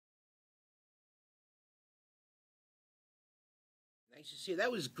Nice to see you.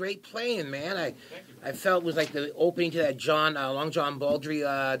 That was great playing, man. I felt it was like the opening to that Long John Baldry,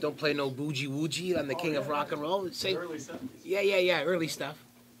 Don't Play No Boogie Woogie on the King of Rock and Roll. Early 70s. Yeah, early stuff.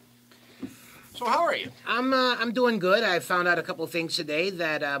 So how are you? I'm doing good. I found out a couple of things today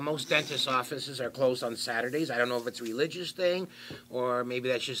that most dentist offices are closed on Saturdays. I don't know if it's a religious thing or maybe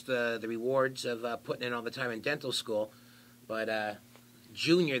that's just the rewards of putting in all the time in dental school. But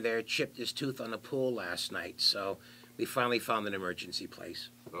Junior there chipped his tooth on the pool last night, so we finally found an emergency place.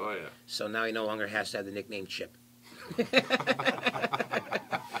 Oh, yeah. So now he no longer has to have the nickname Chip.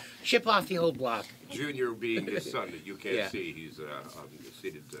 Chip off the old block. Junior being his son that you can't see. He's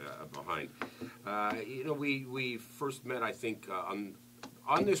seated behind. We first met, I think, on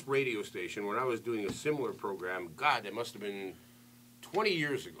this radio station when I was doing a similar program. God, it must have been 20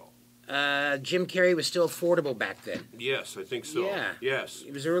 years ago. Jim Carrey was still affordable back then. Yes, I think so. Yeah. Yes.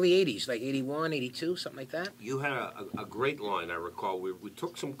 It was early 80s, like 81, 82, something like that. You had a great line, I recall. We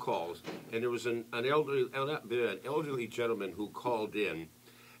took some calls, and there was an elderly gentleman who called in.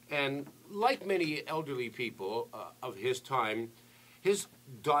 And like many elderly people of his time, his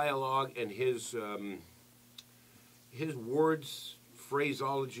dialogue and his words,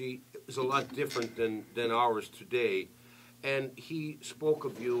 phraseology is a lot different than ours today. And he spoke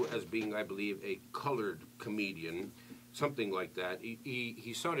of you as being, I believe, a colored comedian, something like that.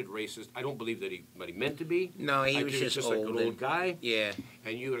 He sounded racist. I don't believe that he meant to be. No, he was just like an old guy. Yeah.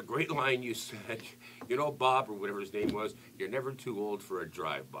 And you had a great line. You said, you know, Bob, or whatever his name was, you're never too old for a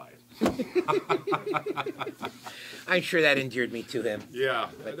drive-by. I'm sure that endeared me to him. Yeah,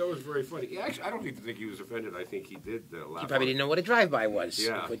 that was very funny. Yeah, actually, I don't even think he was offended. I think he did laugh. He probably didn't know what a drive-by was.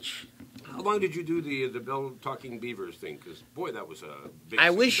 Yeah. How long did you do the Bell Talking Beavers thing? Because, boy, that was a big I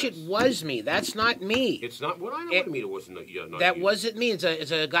success. wish it was me. That's not me. It's not what I know. What I mean, it wasn't not that you. wasn't me.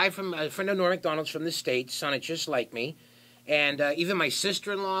 It's a guy from a friend of Norm Macdonald's from the States. Sounded just like me. And even my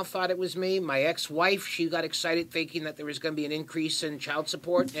sister-in-law thought it was me. My ex-wife, she got excited thinking that there was going to be an increase in child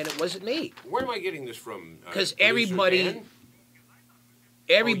support, and it wasn't me. Where am I getting this from? Because everybody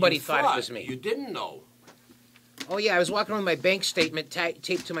thought it was me. You didn't know. Oh, yeah, I was walking around with my bank statement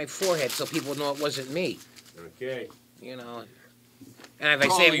taped to my forehead so people would know it wasn't me. Okay. You know. And if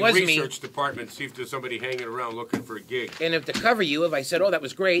I say it was me... research department, see if there's somebody hanging around looking for a gig. And if to cover you, if I said, oh, that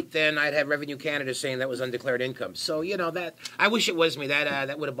was great, then I'd have Revenue Canada saying that was undeclared income. So, you know, that... I wish it was me.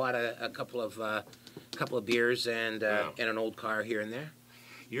 That would have bought a couple of beers and an old car here and there.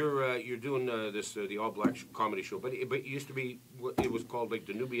 You're doing the All Black comedy show, but it used to be, it was called like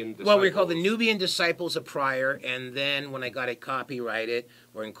the Nubian Disciples. Well, we were called the Nubian Disciples of Pryor, and then when I got it copyrighted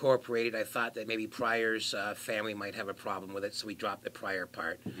or incorporated, I thought that maybe Pryor's family might have a problem with it, so we dropped the Pryor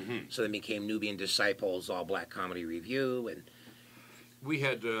part. Mm-hmm. So then became Nubian Disciples, All Black Comedy Review, and we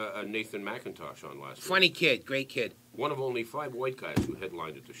had Nathan McIntosh on last week. Funny kid, great kid. One of only 5 white guys who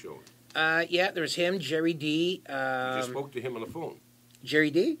headlined at the show. Yeah, there was him, Jerry D. You just spoke to him on the phone.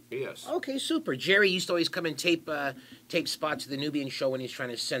 Jerry D? Yes. Okay, super. Jerry used to always come and tape spots of the Nubian show when he's trying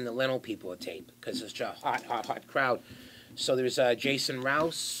to send the Leno people a tape because it's a hot crowd. So there's Jason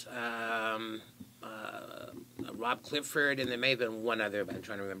Rouse, Rob Clifford, and there may have been one other, but I'm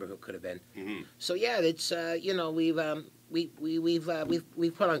trying to remember who it could have been. Mm-hmm. So yeah, it's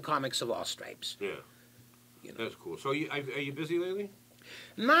we've put on comics of all stripes. Yeah, that's cool. So are you busy lately?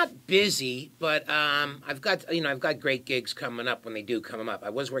 Not busy, but I've got great gigs coming up when they do come up. I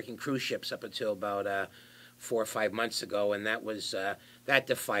was working cruise ships up until about 4 or 5 months ago, and that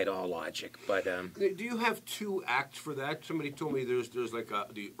defied all logic. But do you have 2 acts for that? Somebody told me there's like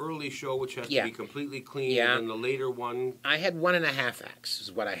the early show which has to be completely clean, and the later one. I had 1.5 acts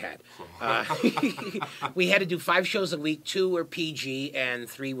is what I had. We had to do 5 shows a week. 2 were PG, and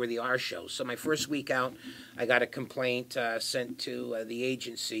 3 were the R shows. So my first week out, I got a complaint sent to the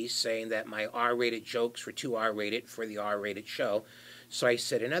agency saying that my R-rated jokes were too R-rated for the R-rated show. So I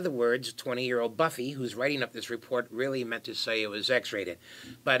said, in other words, 20-year-old Buffy, who's writing up this report, really meant to say it was X-rated.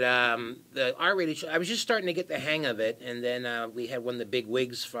 But the R-rated show, I was just starting to get the hang of it, and then we had one of the big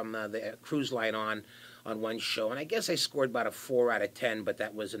wigs from the cruise line on one show, and I guess I scored about a 4 out of 10, but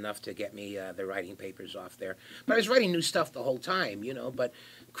that was enough to get me the writing papers off there. But I was writing new stuff the whole time, you know, but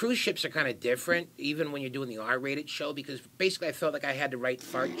cruise ships are kind of different, even when you're doing the R-rated show, because basically I felt like I had to write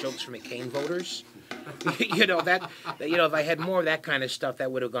fart jokes for McCain voters. If I had more of that kind of stuff,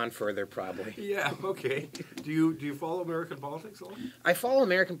 that would have gone further, probably. Yeah, okay. Do you follow American politics at all? I follow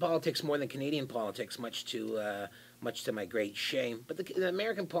American politics more than Canadian politics, much to much to my great shame. But the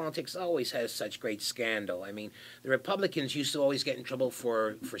American politics always has such great scandal. I mean, the Republicans used to always get in trouble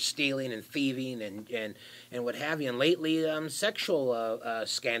for stealing and thieving and what have you. And lately, sexual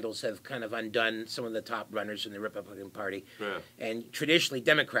scandals have kind of undone some of the top runners in the Republican Party. Yeah. And traditionally,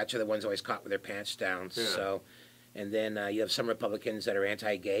 Democrats are the ones always caught with their pants down. Yeah. So. And then you have some Republicans that are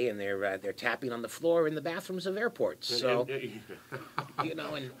anti-gay, and they're tapping on the floor in the bathrooms of airports. So, you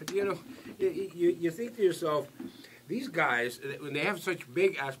think to yourself, these guys, when they have such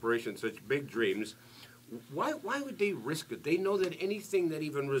big aspirations, such big dreams, why would they risk it? They know that anything that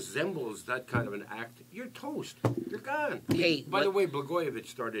even resembles that kind of an act, you're toast. You're gone. Hey, by the way, Blagojevich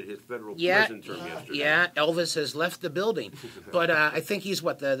started his federal prison term yesterday. Yeah, Elvis has left the building. But I think he's,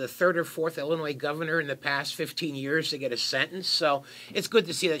 the third or fourth Illinois governor in the past 15 years to get a sentence. So it's good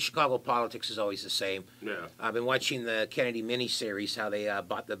to see that Chicago politics is always the same. Yeah. I've been watching the Kennedy miniseries, how they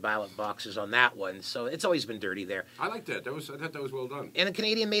bought the ballot boxes on that one. So it's always been dirty there. I like that. I thought that was well done. And a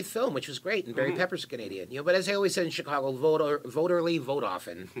Canadian-made film, which was great. And Barry Pepper's a Canadian. But as I always said in Chicago, vote early, vote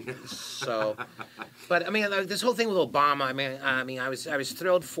often. So, but I mean, this whole thing with Obama. I mean, I was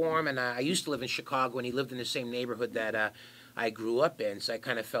thrilled for him, and I used to live in Chicago, and he lived in the same neighborhood that I grew up in. So I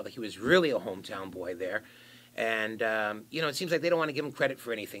kind of felt like he was really a hometown boy there. And it seems like they don't want to give him credit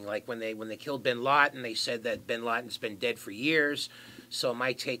for anything. Like when they killed Bin Laden, they said that Bin Laden's been dead for years. So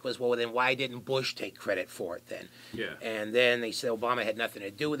my take was, well, then why didn't Bush take credit for it then? Yeah. And then they said Obama had nothing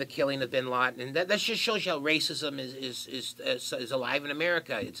to do with the killing of Bin Laden, and that just shows you how racism is alive in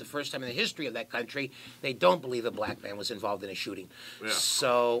America. It's the first time in the history of that country they don't believe a black man was involved in a shooting. Yeah.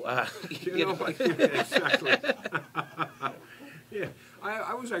 So exactly. Yeah,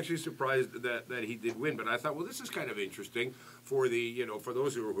 I was actually surprised that he did win, but I thought, well, this is kind of interesting for the for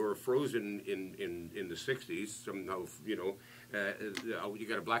those who are frozen in the '60s. Somehow, you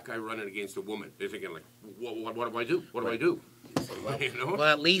got a black guy running against a woman. They're thinking like, what do I do? What do I do? Well,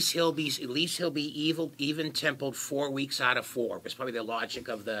 at least he'll be even templed 4 weeks out of 4. Was probably the logic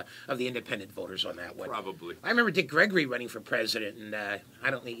of the independent voters on that one. Probably. I remember Dick Gregory running for president, and I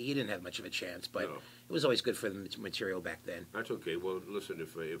don't think he didn't have much of a chance, but it was always good for the material back then. That's okay. Well, listen,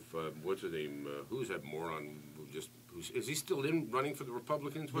 if what's his name? Who's that moron? Is he still running for the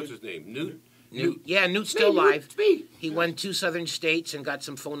Republicans? What's his name? Newt. Yeah, Newt's still alive. Speak. He won 2 southern states and got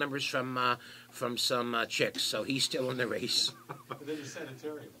some phone numbers from some chicks, so he's still in the race. And then the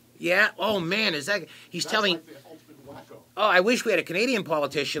sanitarium. Yeah. Oh man, he's That's telling. Like the ultimate wacko. Oh, I wish we had a Canadian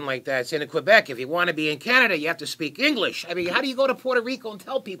politician like that. It's in Quebec. If you want to be in Canada, you have to speak English. I mean, how do you go to Puerto Rico and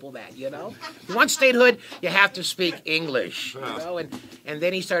tell people that? If you want statehood, you have to speak English. And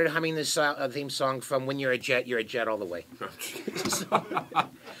then he started humming this theme song from "When You're a Jet all the way." So,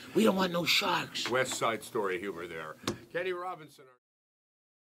 we don't want no sharks. West Side Story humor there. Kenny Robinson.